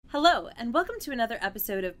Hello, and welcome to another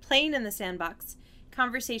episode of Playing in the Sandbox,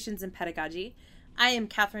 Conversations in Pedagogy. I am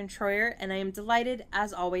Catherine Troyer, and I am delighted,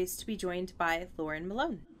 as always, to be joined by Lauren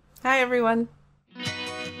Malone. Hi, everyone.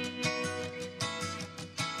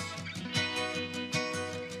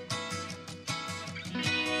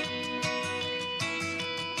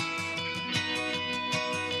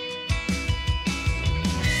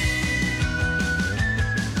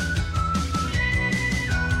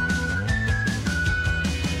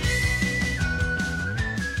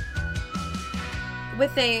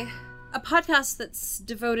 With a podcast that's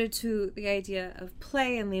devoted to the idea of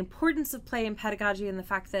play and the importance of play in pedagogy, and the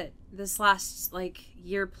fact that this last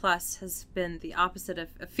year plus has been the opposite of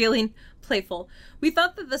feeling playful, we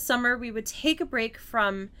thought that this summer we would take a break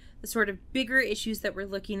from the sort of bigger issues that we're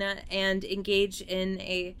looking at and engage in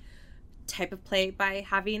a type of play by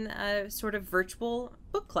having a sort of virtual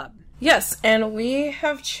book club. Yes, and we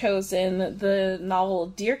have chosen the novel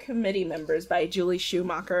Dear Committee Members by Julie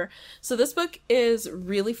Schumacher. So this book is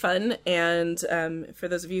really fun, and for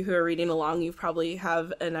those of you who are reading along, you probably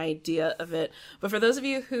have an idea of it. But for those of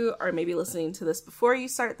you who are maybe listening to this before you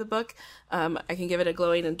start the book, I can give it a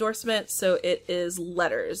glowing endorsement. So it is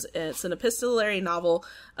Letters. It's an epistolary novel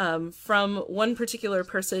from one particular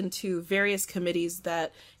person to various committees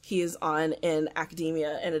that he is on in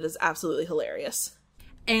academia, and it is absolutely hilarious.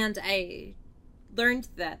 And I learned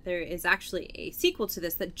that there is actually a sequel to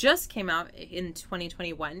this that just came out in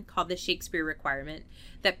 2021 called The Shakespeare Requirement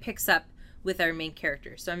that picks up with our main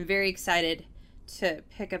character. So I'm very excited to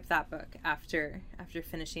pick up that book after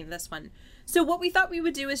finishing this one. So what we thought we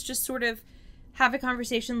would do is just sort of have a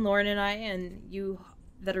conversation, Lauren and I, and you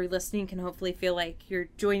that are listening can hopefully feel like you're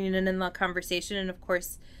joining in the conversation. And of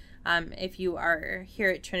course, if you are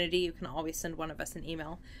here at Trinity, you can always send one of us an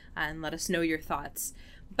email and let us know your thoughts.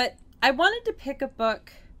 But I wanted to pick a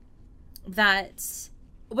book that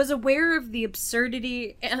was aware of the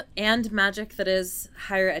absurdity and magic that is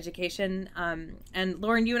higher education. And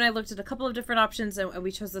Lauren, you and I looked at a couple of different options, and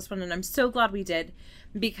we chose this one, and I'm so glad we did,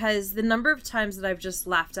 because the number of times that I've just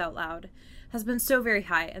laughed out loud has been so very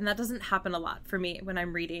high, and that doesn't happen a lot for me when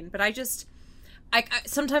I'm reading. But I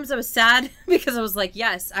sometimes I was sad because I was like,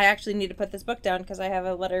 yes, I actually need to put this book down because I have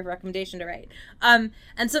a letter of recommendation to write. And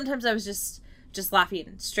sometimes I was just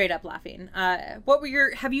laughing, straight up laughing.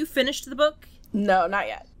 Have you finished the book? No, not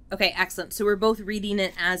yet. Okay, excellent. So we're both reading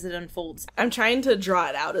it as it unfolds. I'm trying to draw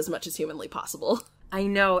it out as much as humanly possible. I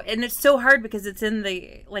know. And it's so hard because it's in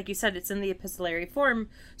like you said, it's in the epistolary form.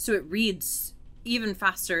 So it reads even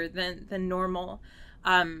faster than normal.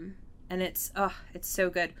 And it's so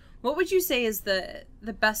good. What would you say is the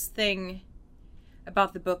best thing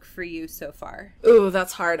about the book for you so far? Ooh,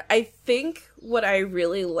 that's hard. I think what I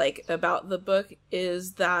really like about the book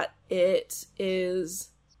is that it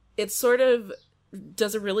sort of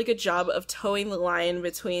does a really good job of towing the line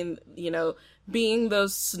between, being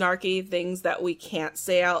those snarky things that we can't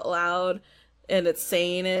say out loud and it's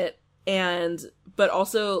saying it, but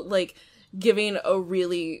also giving a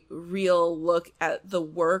really real look at the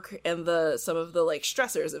work and some of the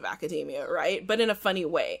stressors of academia, right? But in a funny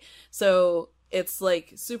way. So it's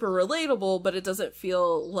super relatable, but it doesn't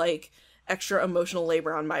feel like extra emotional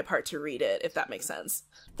labor on my part to read it, if that makes sense.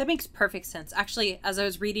 That makes perfect sense. Actually, as I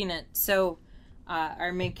was reading it, so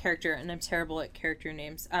our main character, and I'm terrible at character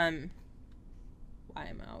names. Why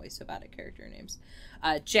am I always so bad at character names?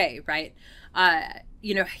 Jay, right?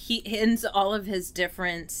 He ends all of his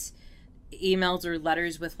different emails or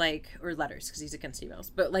letters with or letters because he's against emails,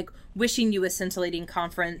 but wishing you a scintillating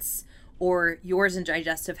conference or yours in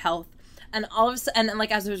digestive health. And all of a sudden, and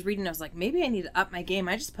as I was reading, I was like, maybe I need to up my game.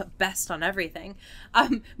 I just put best on everything.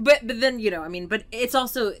 But then, but it's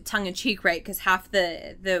also tongue in cheek, right? Because half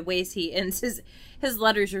the ways he ends his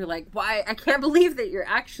letters are why? I can't believe that you're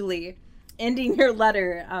actually ending your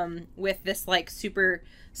letter with this super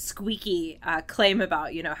squeaky claim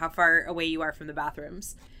about, how far away you are from the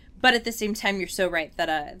bathrooms. But at the same time, you're so right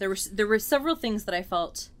that there were several things that I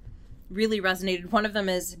felt really resonated. One of them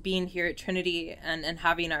is being here at Trinity and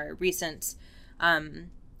having our recent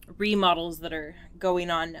remodels that are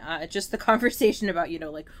going on. Just the conversation about,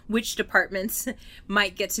 which departments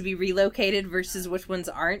might get to be relocated versus which ones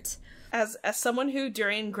aren't. As someone who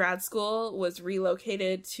during grad school was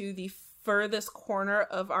relocated to the furthest corner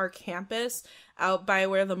of our campus out by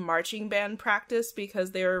where the marching band practiced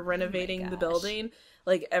because they were renovating the building.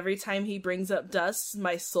 Every time he brings up dust,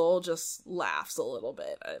 my soul just laughs a little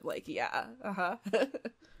bit. I'm yeah, uh-huh.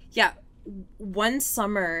 Yeah. One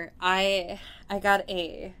summer, I got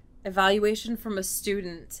a evaluation from a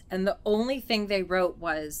student, and the only thing they wrote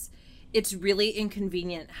was, it's really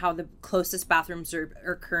inconvenient how the closest bathrooms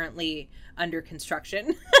are currently under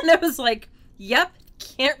construction. And I was like, yep,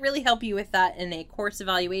 can't really help you with that in a course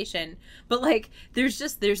evaluation. But like,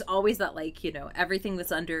 there's always that, like, you know, everything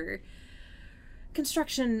that's under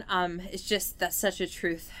construction, is just, that's such a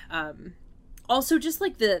truth. Also just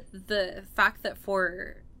like the fact that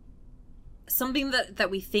for something that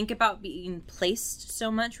we think about being placed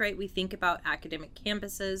so much, right? We think about academic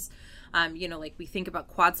campuses, you know, like we think about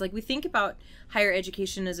quads, like we think about higher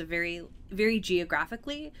education as a very, very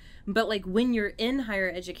geographically, but like when you're in higher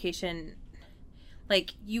education,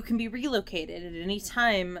 like you can be relocated at any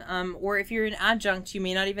time. Or if you're an adjunct, you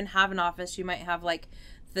may not even have an office. You might have like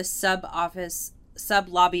the sub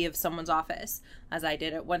lobby of someone's office, as I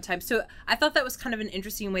did at one time. So I thought that was kind of an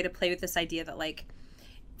interesting way to play with this idea that like,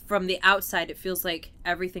 from the outside, it feels like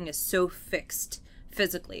everything is so fixed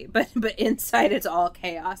physically, but inside it's all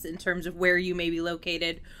chaos in terms of where you may be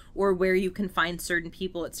located or where you can find certain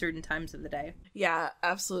people at certain times of the day. Yeah,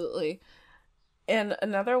 absolutely. And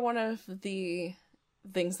another one of the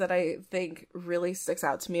things that I think really sticks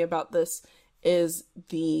out to me about this is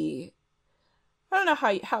I don't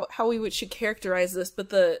know how we should characterize this, but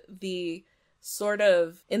the sort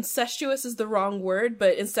of incestuous is the wrong word,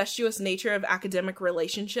 but incestuous nature of academic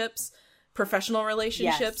relationships, professional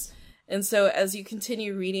relationships. Yes. And so as you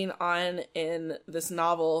continue reading on in this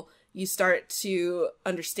novel, you start to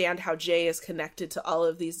understand how Jay is connected to all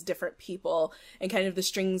of these different people and kind of the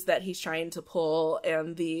strings that he's trying to pull,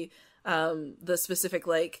 and the specific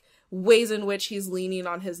like ways in which he's leaning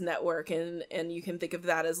on his network, and you can think of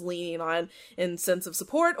that as leaning on in sense of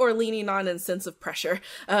support or leaning on in sense of pressure,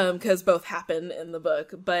 because both happen in the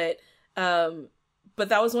book. But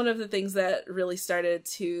that was one of the things that really started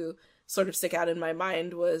to sort of stick out in my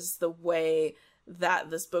mind, was the way that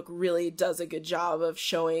this book really does a good job of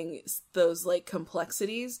showing those like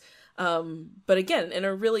complexities, but again in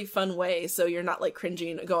a really fun way, so you're not like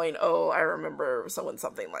cringing going, oh, I remember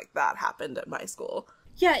something like that happened at my school.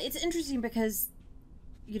 Yeah, it's interesting because,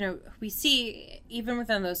 you know, we see even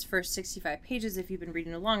within those first 65 pages, if you've been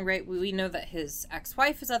reading along, right, we know that his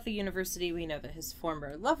ex-wife is at the university. We know that his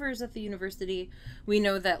former lover is at the university. We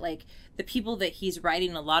know that, like, the people that he's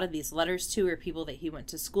writing a lot of these letters to are people that he went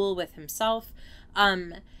to school with himself.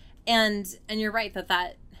 And you're right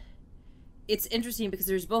that it's interesting because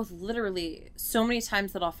there's both literally so many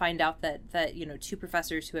times that I'll find out that, you know, two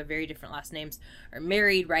professors who have very different last names are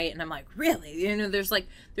married, right? And I'm like, really? You know,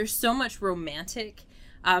 there's so much romantic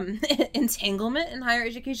entanglement in higher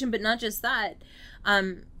education, but not just that.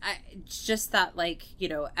 Just that, like, you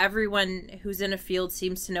know, everyone who's in a field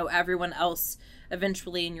seems to know everyone else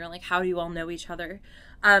eventually, and you're like, how do you all know each other?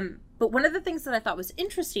 But one of the things that I thought was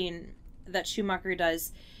interesting that Schumacher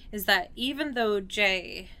does is that even though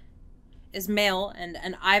Jay is male,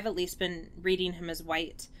 and I've at least been reading him as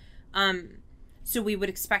white, so we would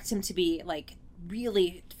expect him to be like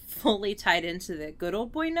really fully tied into the good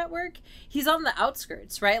old boy network, he's on the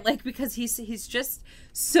outskirts, right? Like, because he's just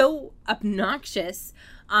so obnoxious,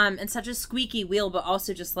 and such a squeaky wheel, but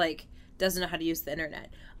also just like doesn't know how to use the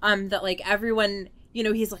internet, that like everyone, you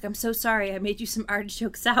know, he's like, I'm so sorry I made you some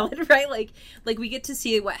artichoke salad, right? Like we get to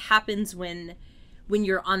see what happens when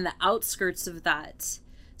you're on the outskirts of that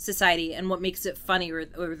society, and what makes it funny, or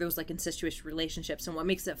those like incestuous relationships, and what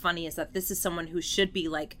makes it funny is that this is someone who should be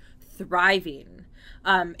like thriving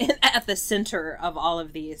at the center of all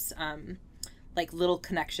of these like little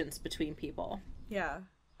connections between people. Yeah,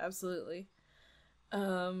 absolutely.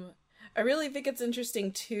 I really think it's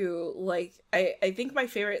interesting too, like I think my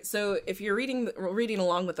favorite, so if you're reading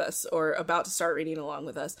along with us or about to start reading along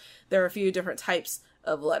with us, there are a few different types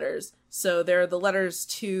of letters. So there are the letters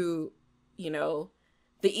to, you know,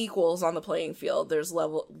 the equals on the playing field. There's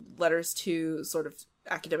letters to sort of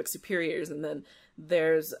academic superiors, and then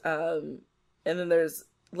there's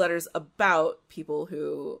letters about people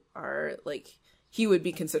who are like he would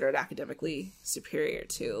be considered academically superior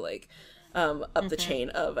to, like up the chain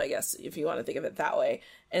of, I guess, if you want to think of it that way.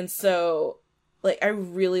 And so like I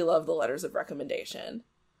really love the letters of recommendation.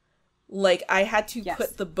 Like I had to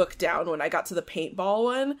put the book down when I got to the paintball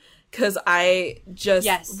one, because I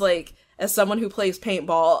just like, as someone who plays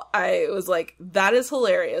paintball, I was like, that is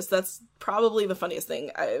hilarious. That's probably the funniest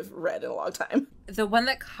thing I've read in a long time. The one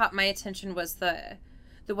that caught my attention was the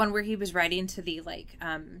one where he was writing to the like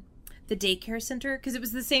the daycare center, because it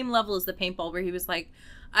was the same level as the paintball, where he was like,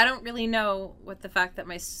 I don't really know what the fact that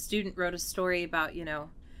my student wrote a story about, you know,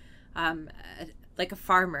 like a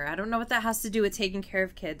farmer. I don't know what that has to do with taking care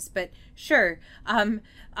of kids, but sure,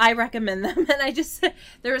 I recommend them. And I just,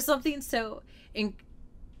 there was something so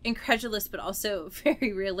incredulous but also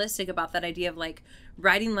very realistic about that idea of like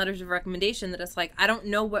writing letters of recommendation, that it's like, I don't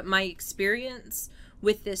know what my experience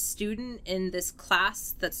with this student in this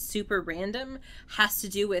class that's super random has to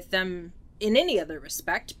do with them in any other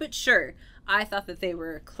respect, but sure, I thought that they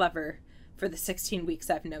were clever for the 16 weeks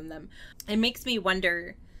I've known them. It makes me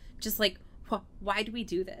wonder, just like, why do we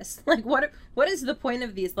do this? Like, what is the point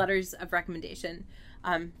of these letters of recommendation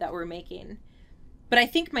that we're making? But I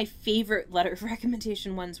think my favorite letter of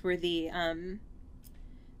recommendation ones were the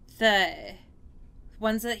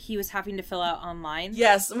ones that he was having to fill out online.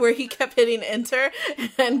 Yes, where he kept hitting enter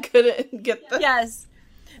and couldn't get the... Yes.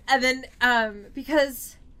 And then,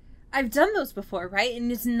 because I've done those before, right?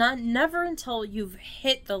 And it's never until you've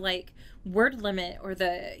hit the, like, word limit, or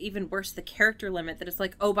the, even worse, the character limit, that it's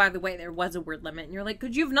like, oh, by the way, there was a word limit. And you're like,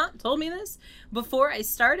 could you have not told me this before I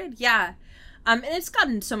started? Yeah. And it's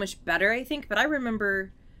gotten so much better, I think. But I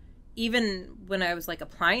remember even when I was like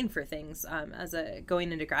applying for things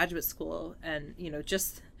going into graduate school, and, you know,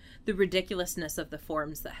 just the ridiculousness of the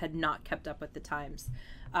forms that had not kept up with the times.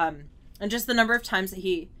 And just the number of times that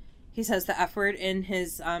he says the F word in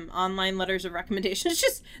his online letters of recommendation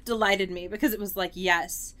just delighted me, because it was like,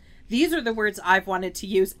 yes, these are the words I've wanted to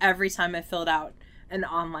use every time I filled out an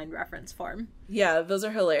online reference form. Yeah, those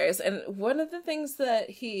are hilarious. And one of the things that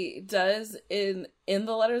he does in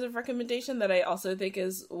the letters of recommendation that I also think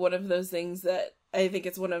is one of those things that I think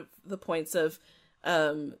it's one of the points of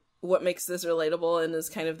what makes this relatable, and is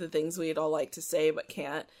kind of the things we'd all like to say but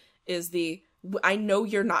can't, is I know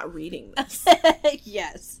you're not reading this.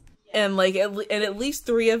 Yes. And like at least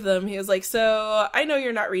 3 of them, he was like, so I know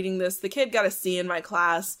you're not reading this. The kid got a C in my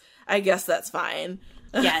class. I guess that's fine.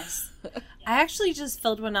 Yes. I actually just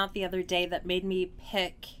filled one out the other day that made me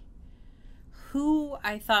pick who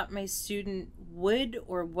I thought my student would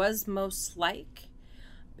or was most like.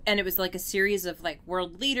 And it was like a series of like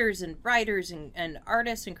world leaders and writers and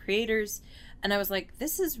artists and creators. And I was like,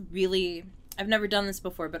 this is really, I've never done this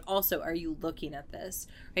before, but also, are you looking at this?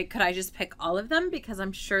 Right? Could I just pick all of them? Because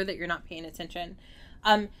I'm sure that you're not paying attention.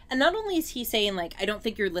 And not only is he saying, like, I don't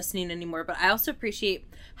think you're listening anymore, but I also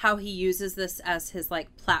appreciate how he uses this as his,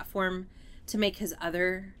 like, platform to make his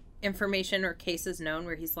other information or cases known,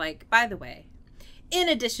 where he's like, by the way, in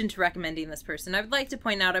addition to recommending this person, I would like to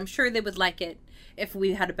point out, I'm sure they would like it if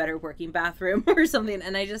we had a better working bathroom or something.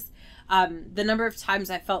 And I just, the number of times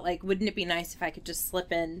I felt like, wouldn't it be nice if I could just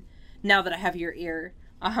slip in, now that I have your ear,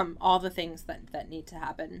 all the things that need to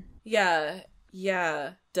happen. Yeah,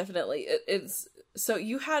 definitely. It's... So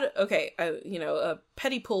you had, okay, a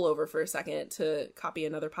petty pullover for a second to copy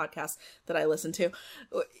another podcast that I listened to.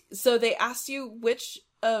 So they asked you which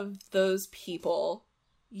of those people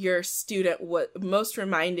your student most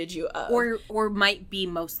reminded you of. Or might be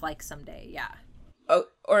most like someday, yeah. Oh,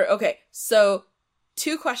 okay, so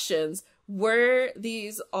 2 questions. Were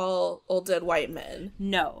these all old dead white men?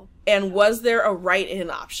 No. And was there a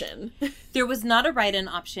write-in option? There was not a write-in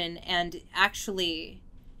option, and actually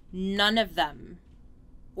none of them,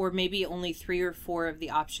 or maybe only 3 or 4 of the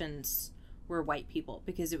options, were white people,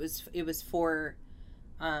 because it was for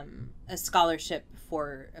a scholarship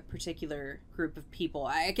for a particular group of people.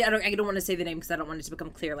 I don't want to say the name because I don't want it to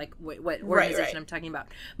become clear, like what organization right. I'm talking about.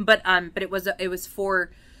 But it was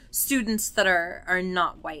for students that are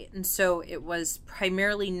not white, and so it was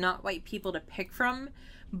primarily not white people to pick from.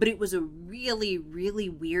 But it was a really, really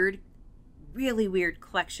weird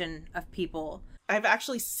collection of people. I've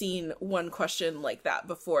actually seen one question like that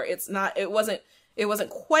before. It wasn't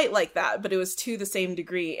quite like that, but it was to the same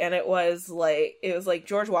degree. And it was like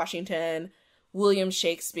George Washington, William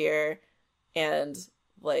Shakespeare, and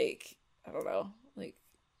like, I don't know, like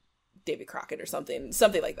Davy Crockett or something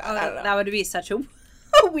like that. I don't know. That would be such a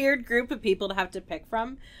weird group of people to have to pick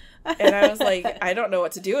from. And I was like, I don't know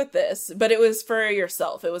what to do with this. But it was for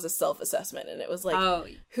yourself. It was a self-assessment. And it was like,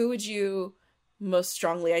 who would you most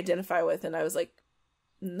strongly identify with? And I was like,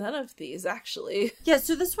 none of these, actually. Yeah,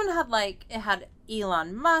 so this one had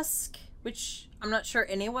Elon Musk, which I'm not sure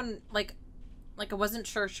anyone, like I wasn't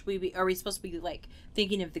sure, are we supposed to be, like,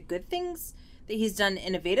 thinking of the good things that he's done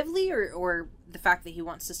innovatively, or the fact that he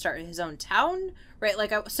wants to start his own town, right?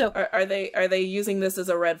 Like, are they using this as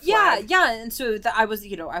a red flag? Yeah, and so I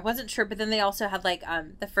wasn't sure, but then they also had, like,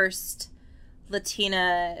 the first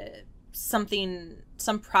Latina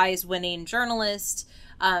some prize-winning journalist,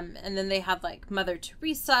 and then they had, like, Mother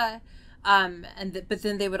Teresa, but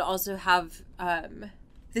then they would also have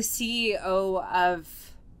the CEO of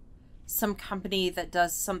some company that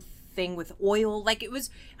does something with oil. Like, it was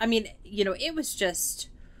just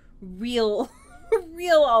real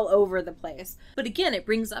all over the place. But again, it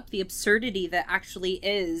brings up the absurdity that actually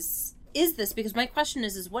is is this? Because my question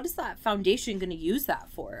is what is that foundation going to use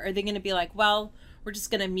that for? Are they going to be like, well, we're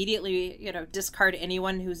just going to immediately, discard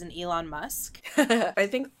anyone who's an Elon Musk? I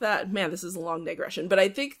think that, man, this is a long digression, but I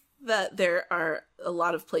think that there are a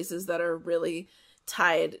lot of places that are really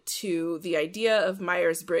tied to the idea of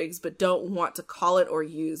Myers-Briggs, but don't want to call it or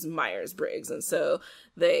use Myers-Briggs. And so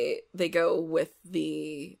they go with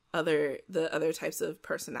the other types of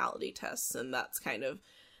personality tests. And that's kind of,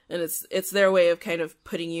 and it's their way of kind of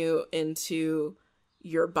putting you into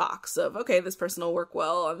your box of, okay, this person will work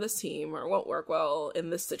well on this team or won't work well in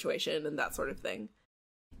this situation and that sort of thing.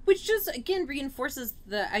 Which just, again, reinforces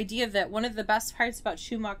the idea that one of the best parts about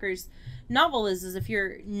Schumacher's novel is if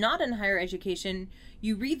you're not in higher education,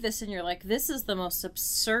 you read this and you're like, this is the most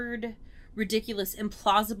absurd, ridiculous,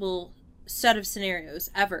 implausible set of scenarios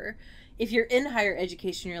ever. If you're in higher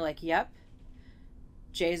education, you're like, yep,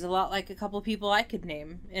 Jay's a lot like a couple people I could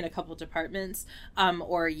name in a couple departments.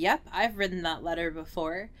 Or, yep, I've written that letter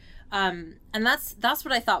before. And that's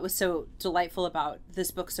what I thought was so delightful about this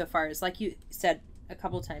book so far, is like you said a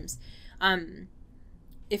couple times,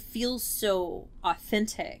 it feels so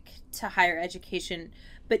authentic to higher education,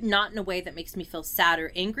 but not in a way that makes me feel sad or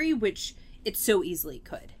angry, which it so easily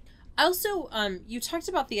could. I also, you talked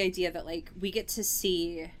about the idea that, like, we get to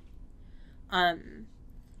see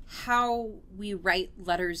how we write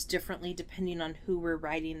letters differently depending on who we're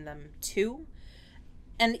writing them to.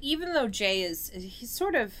 And even though Jay he's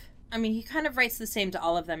sort of, I mean, he kind of writes the same to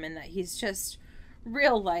all of them in that he's just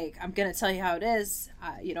real, like, I'm gonna tell you how it is,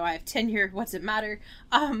 I have tenure, what's it matter?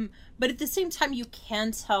 But at the same time, you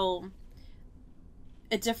can tell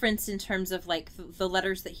a difference in terms of, like, the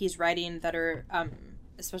letters that he's writing that are,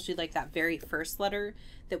 especially, like, that very first letter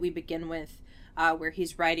that we begin with, where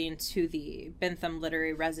he's writing to the Bentham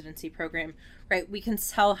Literary Residency Program, right? We can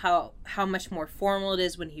tell how much more formal it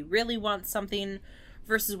is when he really wants something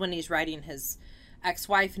versus when he's writing his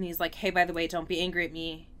ex-wife and he's like, hey, by the way, don't be angry at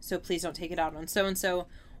me, so please don't take it out on so-and-so.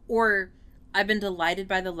 Or I've been delighted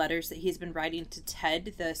by the letters that he's been writing to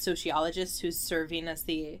Ted, the sociologist who's serving as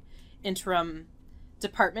the interim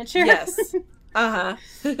department chair. Yes. Uh-huh.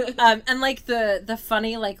 And like the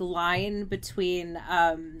funny like line between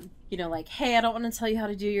like, hey, I don't want to tell you how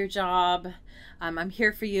to do your job, I'm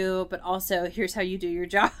here for you, but also here's how you do your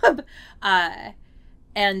job.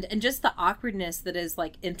 And just the awkwardness that is,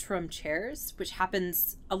 like, interim chairs, which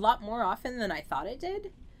happens a lot more often than I thought it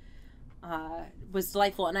did, was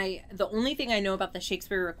delightful. And the only thing I know about the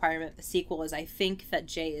Shakespeare Requirement, the sequel, is I think that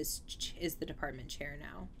Jay is the department chair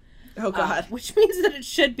now. Oh, God. Which means that it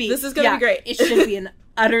should be... This is going to be great. It should be an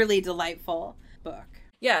utterly delightful book.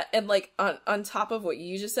 Yeah, and, like, on top of what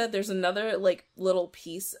you just said, there's another, like, little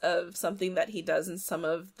piece of something that he does in some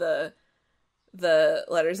of the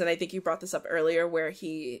letters, and I think you brought this up earlier, where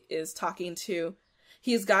he is talking to,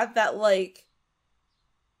 he's got that, like,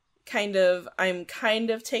 I'm kind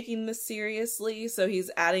of taking this seriously, so he's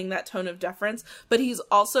adding that tone of deference, but he's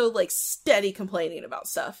also, like, steady complaining about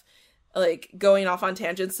stuff, like, going off on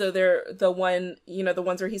tangents. So they're the ones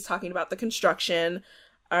where he's talking about the construction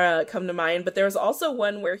come to mind, but there's also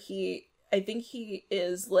one where I think he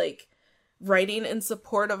is, like, writing in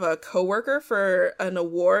support of a coworker for an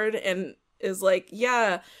award, and is like,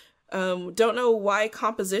 don't know why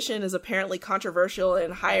composition is apparently controversial in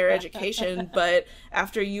higher education, but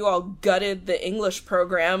after you all gutted the English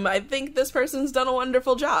program, I think this person's done a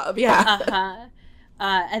wonderful job. Yeah. Uh-huh.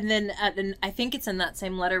 And then I think it's in that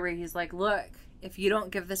same letter where he's like, look, if you don't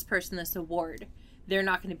give this person this award, they're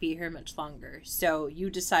not going to be here much longer. So you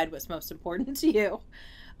decide what's most important to you.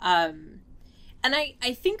 And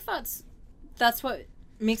I think that's what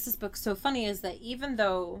makes this book so funny, is that even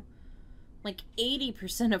though, like,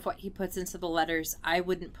 80% of what he puts into the letters I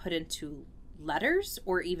wouldn't put into letters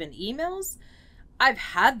or even emails, I've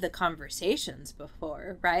had the conversations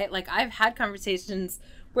before, right? Like, I've had conversations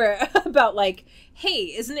where about, like,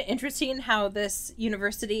 hey, isn't it interesting how this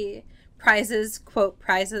university prizes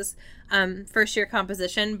first year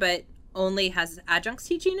composition, but only has adjuncts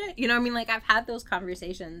teaching it? You know what I mean? Like, I've had those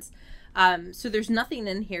conversations. So there's nothing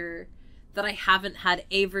in here that I haven't had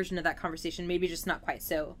a version of that conversation, maybe just not quite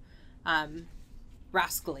so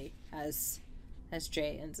rascally as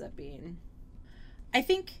Jay ends up being. I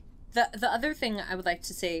think the other thing I would like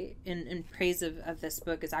to say in praise of this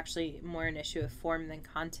book is actually more an issue of form than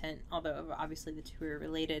content, although obviously the two are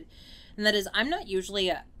related. And that is, I'm not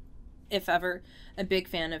usually, if ever, a big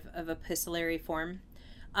fan of epistolary form.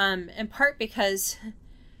 In part because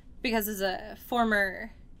as a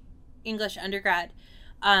former English undergrad,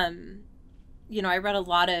 I read a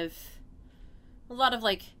lot of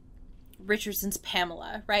like Richardson's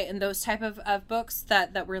Pamela, right? And those type of books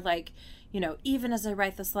that were like, you know, even as I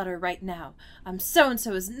write this letter right now,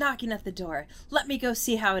 so-and-so is knocking at the door. Let me go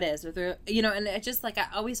see how it is. Or they're, you know, and it just like, I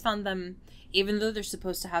always found them, even though they're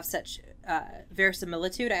supposed to have such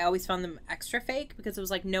verisimilitude, I always found them extra fake, because it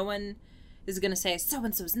was like, no one is going to say,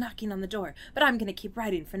 so-and-so is knocking on the door, but I'm going to keep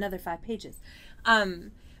writing for another 5 pages.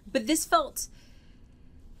 But this felt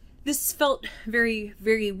very,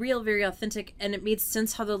 very real, very authentic, and it made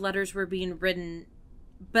sense how the letters were being written.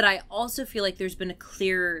 But I also feel like there's been a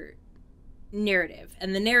clear narrative,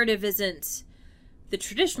 and the narrative isn't the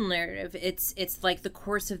traditional narrative. It's like the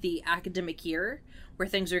course of the academic year, where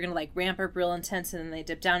things are going to like ramp up real intense, and then they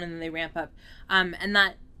dip down, and then they ramp up. And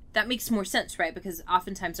that makes more sense, right? Because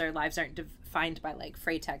oftentimes our lives aren't defined by like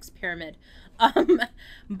Freytag's pyramid.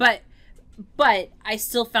 But I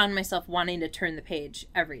still found myself wanting to turn the page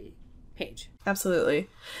every page. Absolutely.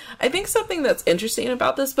 I think something that's interesting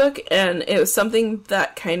about this book, and it was something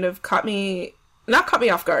that kind of not caught me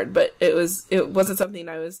off guard, but it wasn't something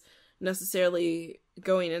I was necessarily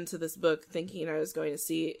going into this book thinking I was going to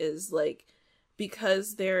see, is like,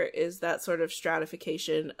 because there is that sort of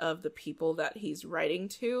stratification of the people that he's writing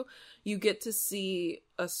to, you get to see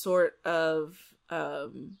a sort of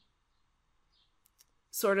the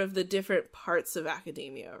different parts of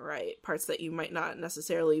academia, right? Parts that you might not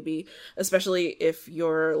necessarily be, especially if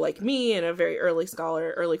you're like me and a very early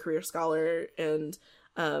career scholar, and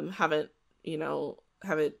haven't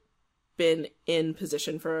been in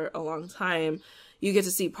position for a long time. You get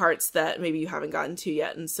to see parts that maybe you haven't gotten to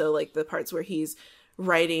yet. And so like the parts where he's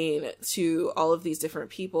writing to all of these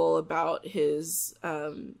different people about his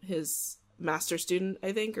master student,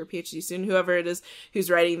 I think, or PhD student, whoever it is,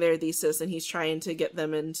 who's writing their thesis, and he's trying to get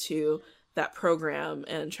them into that program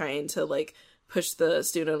and trying to like push the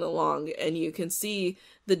student along. And you can see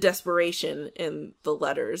the desperation in the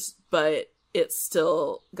letters, but it's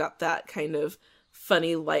still got that kind of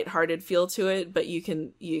funny, lighthearted feel to it. But you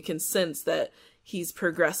can sense that he's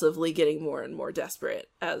progressively getting more and more desperate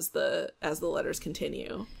as the letters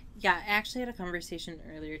continue. Yeah, I actually had a conversation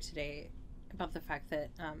earlier today about the fact that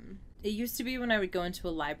it used to be when I would go into a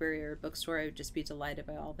library or a bookstore, I would just be delighted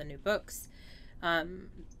by all the new books.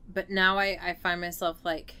 But now I find myself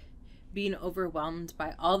like being overwhelmed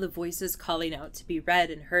by all the voices calling out to be read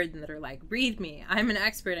and heard, and that are like, read me, I'm an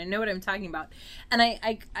expert, I know what I'm talking about. And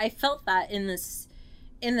I felt that in this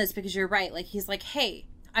because you're right. Like, he's like, hey,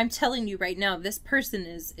 I'm telling you right now, this person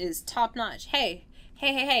is top notch. Hey,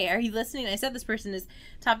 are you listening? I said this person is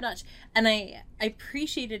top notch. And I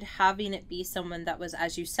appreciated having it be someone that was,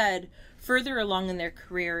 as you said, further along in their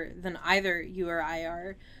career than either you or I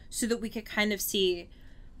are, so that we could kind of see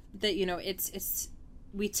that, you know, it's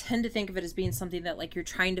we tend to think of it as being something that like you're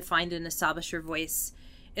trying to find and establish your voice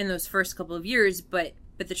in those first couple of years, but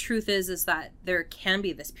the truth is that there can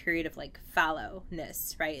be this period of like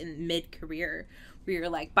fallowness, right, in mid-career, where you're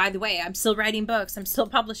like, by the way, I'm still writing books, I'm still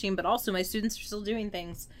publishing, but also my students are still doing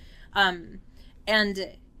things. And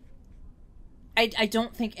I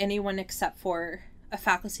don't think anyone except for a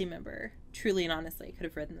faculty member truly and honestly could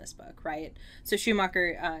have written this book, right? So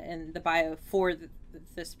Schumacher, in the bio for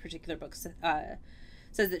this particular book,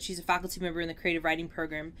 says that she's a faculty member in the creative writing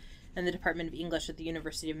program in the Department of English at the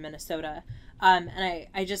University of Minnesota. And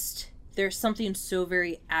I just, there's something so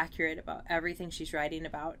very accurate about everything she's writing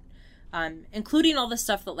about, including all the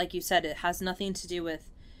stuff that, like you said, it has nothing to do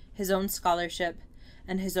with his own scholarship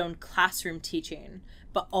and his own classroom teaching,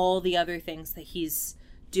 but all the other things that he's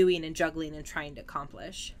doing and juggling and trying to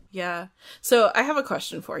accomplish. Yeah. So I have a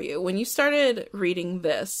question for you. When you started reading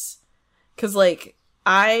this, because like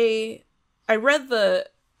I read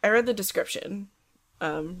the description,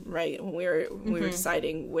 right, when we were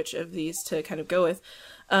deciding which of these to kind of go with.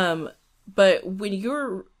 But when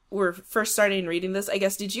you were first starting reading this, I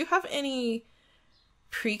guess, did you have any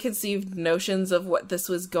preconceived notions of what this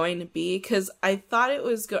was going to be? Because I thought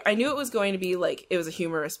I knew it was going to be like, it was a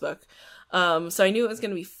humorous book. So I knew it was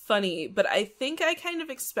going to be funny, but I think I kind of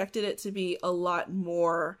expected it to be a lot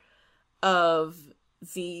more of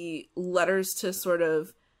the letters to sort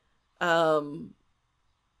of,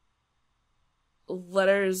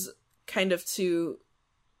 letters kind of to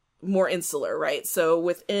more insular, right? So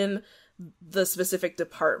within the specific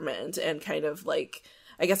department, and kind of like,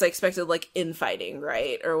 I guess I expected like infighting,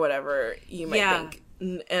 right? Or whatever you might think.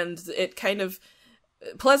 And it kind of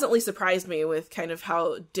pleasantly surprised me with kind of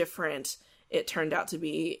how different it turned out to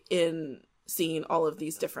be in seeing all of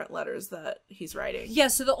these different letters that he's writing. Yeah,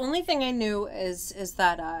 so the only thing I knew is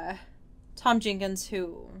that Tom Jenkins,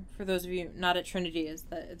 who, for those of you not at Trinity, is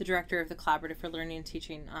the director of the Collaborative for Learning and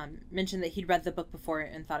Teaching, mentioned that he'd read the book before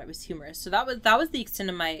and thought it was humorous. So that was the extent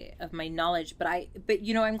of my knowledge. But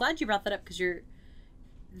I'm glad you brought that up, because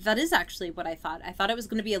that is actually what I thought. I thought it was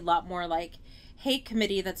going to be a lot more like, hey,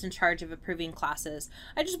 committee that's in charge of approving classes,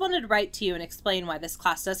 I just wanted to write to you and explain why this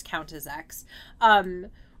class does count as X,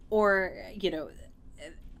 or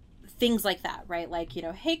things like that, right? Like,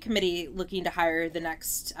 hey, committee looking to hire the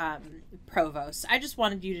next provost, I just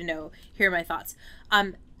wanted you to hear my thoughts.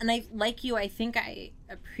 And I, like you, I think I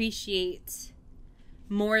appreciate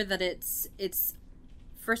more that it's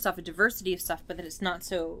first off a diversity of stuff, but that it's not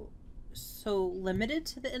so limited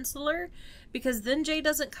to the insular, because then Jay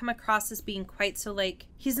doesn't come across as being quite so, like,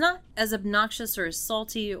 he's not as obnoxious or as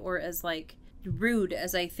salty or as, like, rude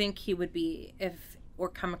as I think he would be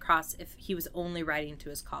come across if he was only writing to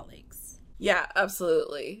his colleagues. Yeah,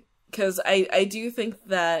 absolutely. Because I do think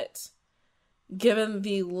that given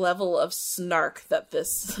the level of snark that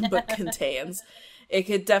this book contains, it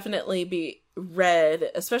could definitely be read,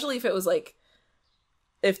 especially if it was like,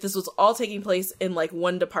 if this was all taking place in like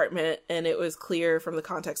one department and it was clear from the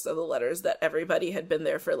context of the letters that everybody had been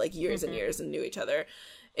there for like years and years and knew each other,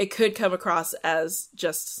 it could come across as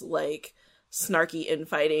just like snarky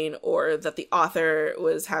infighting, or that the author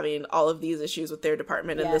was having all of these issues with their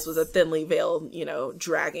department and this was a thinly veiled,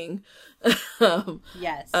 dragging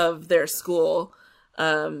of their school.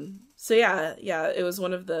 So yeah, it was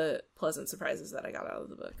one of the pleasant surprises that I got out of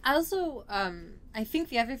the book. I also, I think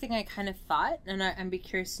the other thing I kind of thought, and I'd be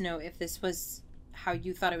curious to know if this was how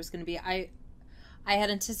you thought it was going to be, I had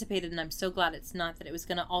anticipated, and I'm so glad it's not, that it was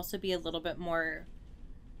going to also be a little bit more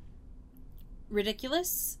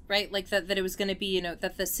ridiculous, right? Like that it was going to be,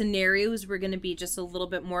 that the scenarios were going to be just a little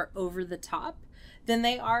bit more over the top than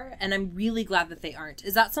they are, and I'm really glad that they aren't.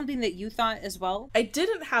 Is that something that you thought as well? I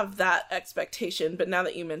didn't have that expectation, but now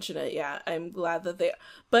that you mention it, yeah, I'm glad that they...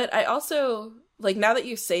 But I also, like, now that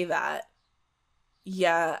you say that,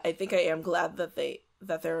 yeah, I think I am glad that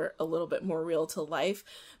they're a little bit more real to life.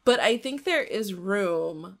 But I think there is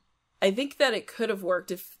room. I think that it could have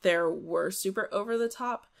worked if there were super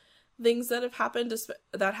over-the-top things that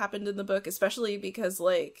happened in the book, especially because,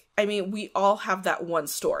 like, I mean, we all have that one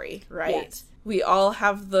story, right? Yes. We all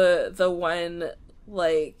have the one,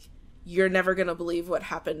 like, you're never gonna believe what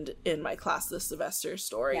happened in my class this semester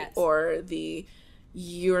story, yes. Or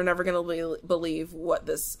you're never gonna believe what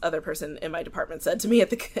this other person in my department said to me at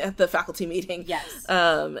the faculty meeting. Yes.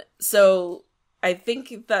 So I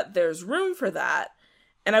think that there's room for that.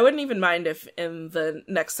 And I wouldn't even mind if in the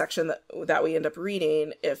next section that we end up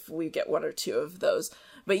reading, if we get one or two of those.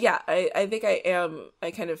 But yeah, I think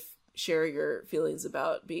I kind of share your feelings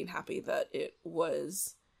about being happy that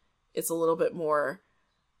it's a little bit more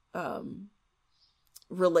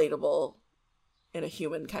relatable in a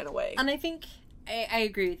human kind of way. And I think I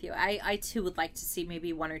agree with you. I too would like to see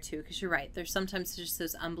maybe one or two, because you're right. There's sometimes just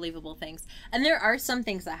those unbelievable things. And there are some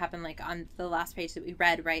things that happen, like on the last page that we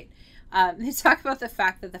read, right? They talk about the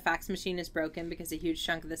fact that the fax machine is broken because a huge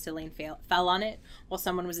chunk of the ceiling fell on it while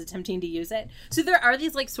someone was attempting to use it. So there are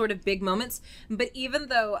these like sort of big moments, but even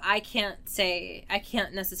though I can't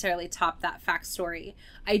necessarily top that fax story,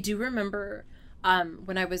 I do remember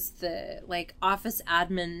when I was the like office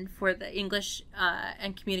admin for the English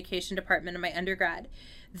and communication department in my undergrad,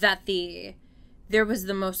 that there was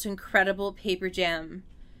the most incredible paper jam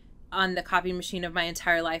on the copy machine of my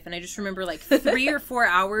entire life. And I just remember like 3 or 4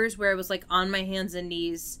 hours where I was like on my hands and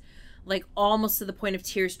knees, like almost to the point of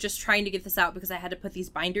tears, just trying to get this out because I had to put these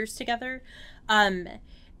binders together. And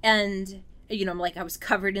like I was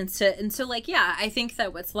covered in soot. And so like, yeah, I think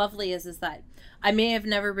that what's lovely is that I may have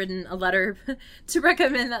never written a letter to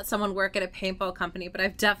recommend that someone work at a paintball company, but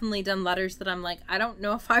I've definitely done letters that I'm like, I don't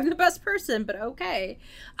know if I'm the best person, but okay.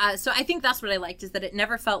 So I think that's what I liked, is that it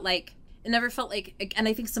never felt like, and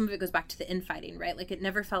I think some of it goes back to the infighting, right? Like, it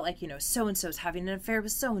never felt like, so-and-so's having an affair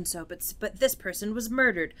with so-and-so, but this person was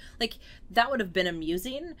murdered. Like, that would have been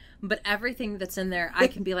amusing, but everything that's in there, I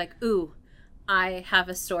can be like, ooh, I have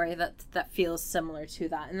a story that feels similar to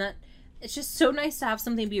that. And that it's just so nice to have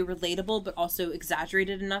something be relatable, but also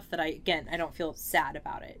exaggerated enough that I don't feel sad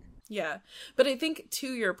about it. Yeah. But I think,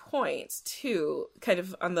 to your point, too, kind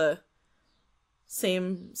of on the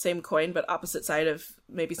same coin but opposite side of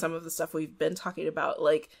maybe some of the stuff we've been talking about,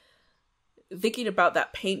 like thinking about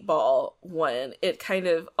that paintball one, it kind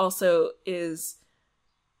of also is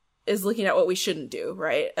looking at what we shouldn't do,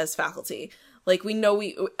 right, as faculty. Like, we know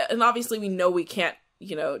we can't,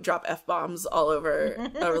 drop F-bombs all over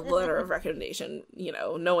a letter of recommendation.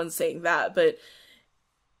 No one's saying that, but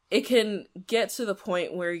it can get to the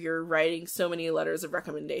point where you're writing so many letters of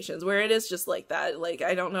recommendations where it is just like that. Like,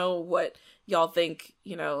 I don't know what y'all think,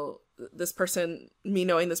 you know, this person, me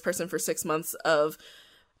knowing this person for 6 months of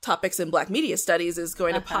topics in Black media studies is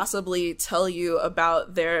going to possibly tell you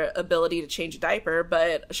about their ability to change a diaper,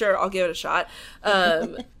 but sure, I'll give it a shot.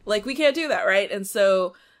 Like, we can't do that, right? And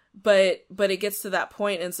so, but it gets to that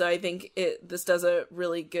point, and so I think this does a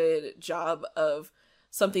really good job of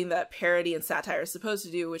something that parody and satire is supposed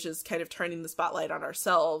to do, which is kind of turning the spotlight on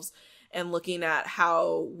ourselves and looking at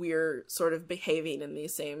how we're sort of behaving in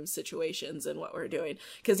these same situations and what we're doing.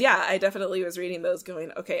 Because, yeah, I definitely was reading those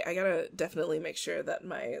going, okay, I gotta definitely make sure that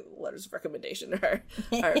my letters of recommendation are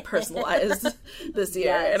personalized this year.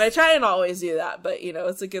 Yes. And I try and always do that, but, you know,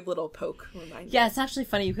 it's a good little poke reminder. Yeah, it's actually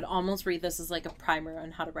funny. You could almost read this as like a primer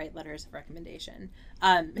on how to write letters of recommendation.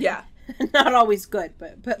 Yeah. Not always good,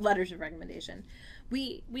 but letters of recommendation.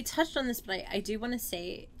 We touched on this, but I do want to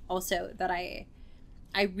say also that I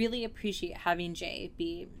really appreciate having Jay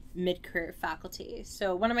be mid-career faculty.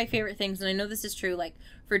 So one of my favorite things, and I know this is true, like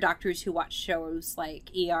for doctors who watch shows like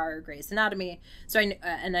ER or Grey's Anatomy. So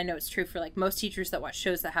I know it's true for like most teachers that watch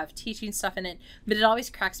shows that have teaching stuff in it. But it always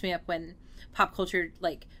cracks me up when pop culture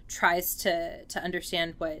like tries to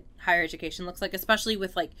understand what higher education looks like, especially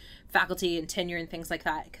with like faculty and tenure and things like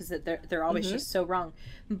that, because they're always just so wrong.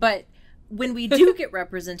 But when we do get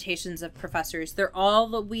representations of professors, they're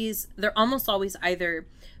almost always either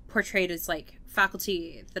portrayed as like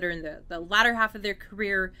faculty that are in the latter half of their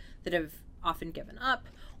career that have often given up,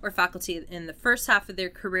 or faculty in the first half of their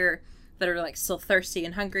career that are like still thirsty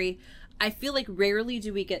and hungry. I feel like rarely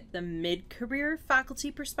do we get the mid-career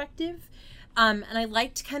faculty perspective. And I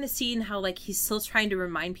liked kind of seeing how like he's still trying to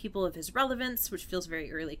remind people of his relevance, which feels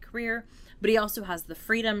very early career, but he also has the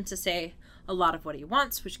freedom to say a lot of what he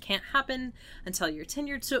wants, which can't happen until you're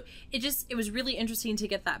tenured. So it was really interesting to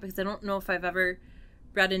get that, because I don't know if I've ever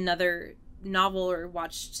read another novel or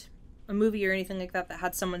watched a movie or anything like that that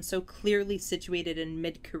had someone so clearly situated in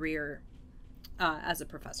mid-career as a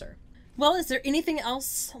professor. Well, is there anything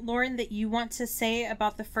else, Lauren, that you want to say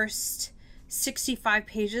about the first 65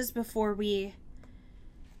 pages before we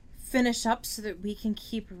finish up so that we can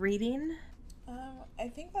keep reading? I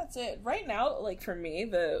think that's it. Right now, like for me,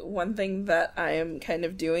 the one thing that I am kind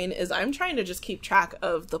of doing is I'm trying to just keep track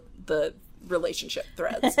of the relationship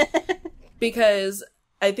threads. Because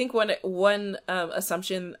I think one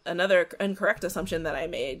assumption, another incorrect assumption that I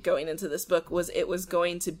made going into this book was it was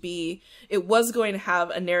going to have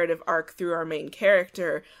a narrative arc through our main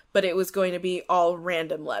character, but it was going to be all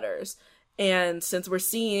random letters. And since we're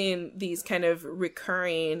seeing these kind of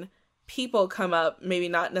recurring people come up, maybe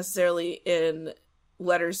not necessarily in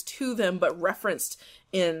letters to them, but referenced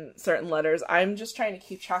in certain letters, I'm just trying to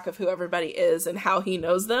keep track of who everybody is and how he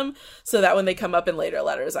knows them, so that when they come up in later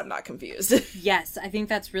letters, I'm not confused. Yes, I think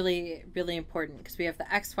that's really, really important, because we have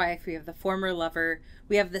the ex-wife, we have the former lover,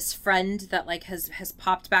 we have this friend that like has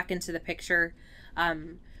popped back into the picture.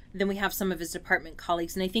 Then we have some of his department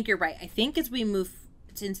colleagues, and I think you're right. I think as we move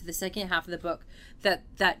into the second half of the book,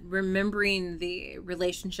 that remembering the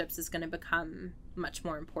relationships is going to become much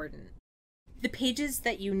more important. The pages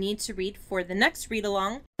that you need to read for the next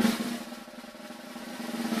read-along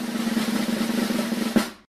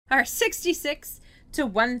are 66 to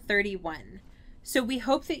 131. So we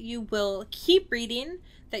hope that you will keep reading,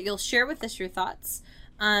 that you'll share with us your thoughts,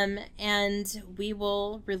 and we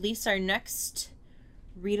will release our next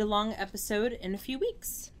read-along episode in a few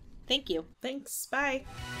weeks. Thank you. Thanks. Bye.